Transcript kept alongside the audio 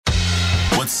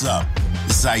What's up?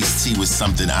 It's Ice-T with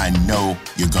something I know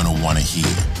you're gonna want to hear.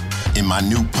 In my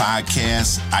new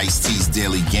podcast, Ice-T's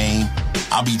Daily Game,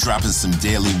 I'll be dropping some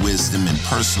daily wisdom and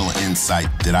personal insight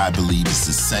that I believe is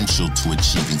essential to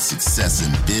achieving success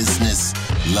in business,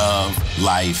 love,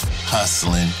 life,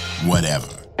 hustling, whatever.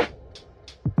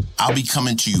 I'll be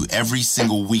coming to you every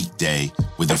single weekday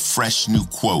with a fresh new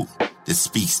quote that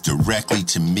speaks directly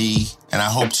to me, and I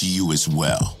hope to you as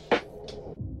well.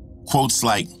 Quotes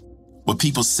like, "What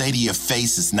people say to your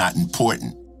face is not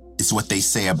important. It's what they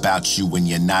say about you when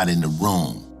you're not in the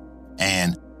room."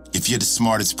 And, "If you're the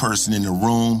smartest person in the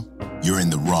room, you're in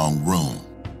the wrong room."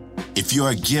 If you're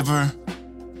a giver,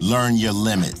 learn your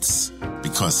limits,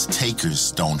 because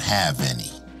takers don't have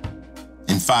any.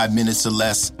 In 5 minutes or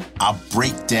less, I'll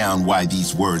break down why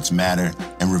these words matter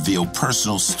and reveal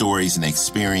personal stories and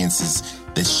experiences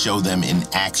that show them in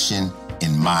action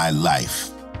in my life.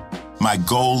 My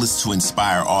goal is to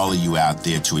inspire all of you out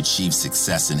there to achieve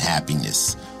success and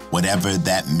happiness, whatever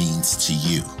that means to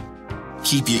you.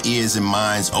 Keep your ears and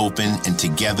minds open, and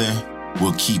together,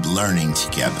 we'll keep learning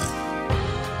together.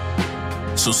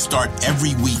 So start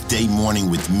every weekday morning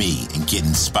with me and get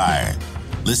inspired.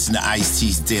 Listen to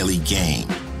Ice-T's Daily Game,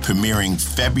 premiering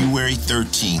February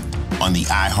 13th on the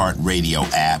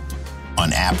iHeartRadio app,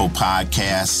 on Apple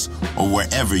Podcasts, or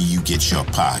wherever you get your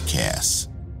podcasts.